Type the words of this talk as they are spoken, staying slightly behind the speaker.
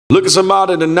Look at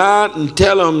somebody tonight and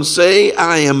tell them, say,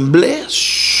 I am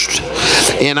blessed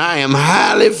and I am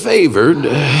highly favored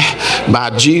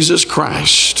by Jesus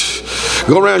Christ.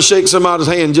 Go around and shake somebody's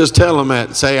hand and just tell them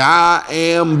that. Say, I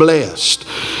am blessed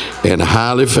and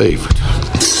highly favored.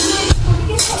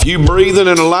 If you breathing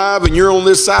and alive and you're on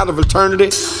this side of eternity,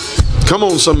 come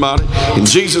on somebody, and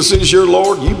Jesus is your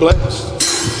Lord, you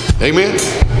blessed. Amen.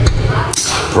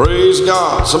 Praise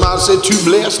God. Somebody said, too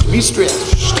blessed to be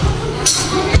stressed.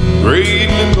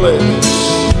 Greatly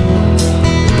blessed.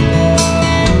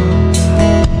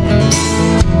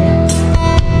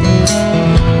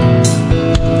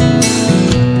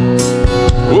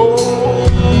 Oh,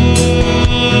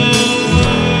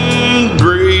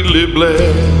 greatly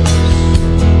blessed.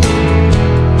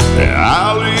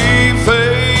 Highly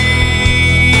favored,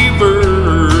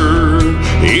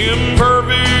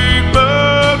 imperfect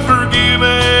but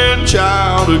forgiven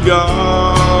child of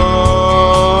God.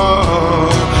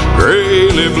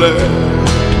 Greatly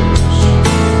blessed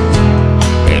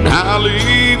and highly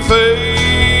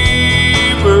favored,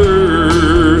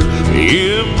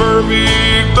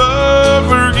 imperfect but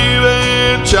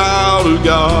forgiven child of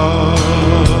God.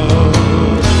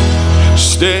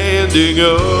 Standing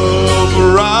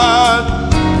upright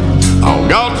on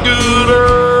God's good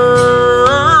earth,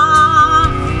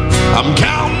 I'm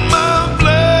counting my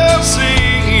blessings,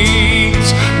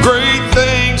 great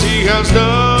things He has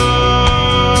done.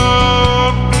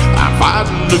 I'm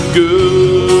fighting the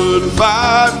good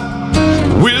fight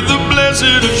with the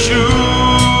blessed assurance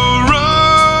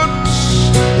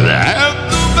that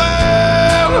the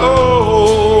battle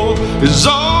is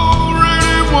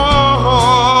already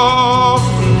won.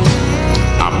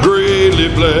 I'm greatly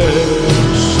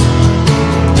blessed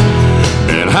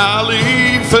and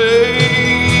highly favored,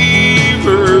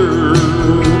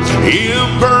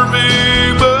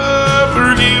 imperfect but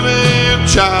forgiven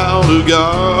child of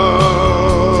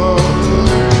God.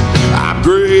 I'm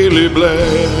greatly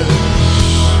blessed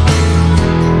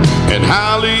and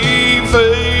highly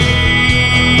favored,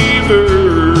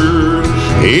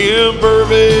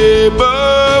 imperfect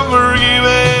but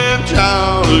forgiven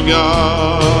child of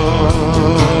God.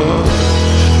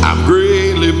 I'm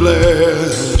greatly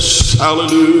blessed,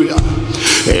 hallelujah,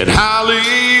 and highly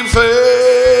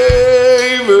favored,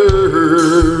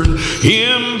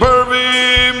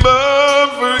 imperfect but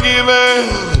forgiven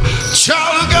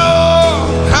child of God,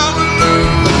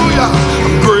 hallelujah.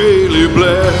 I'm greatly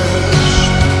blessed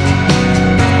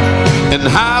and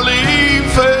highly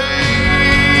favored,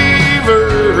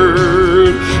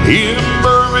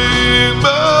 imperfect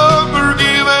but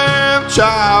forgiven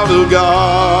child of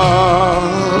God.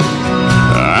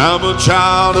 I'm a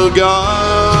child of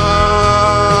God,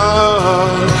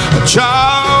 a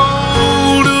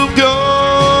child of God.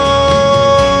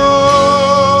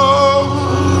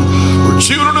 We're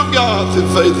children of God through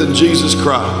faith in Jesus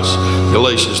Christ.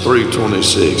 Galatians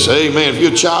 3:26. Amen. If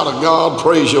you're a child of God,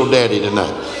 praise your daddy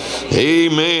tonight.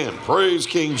 Amen. Praise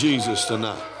King Jesus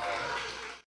tonight.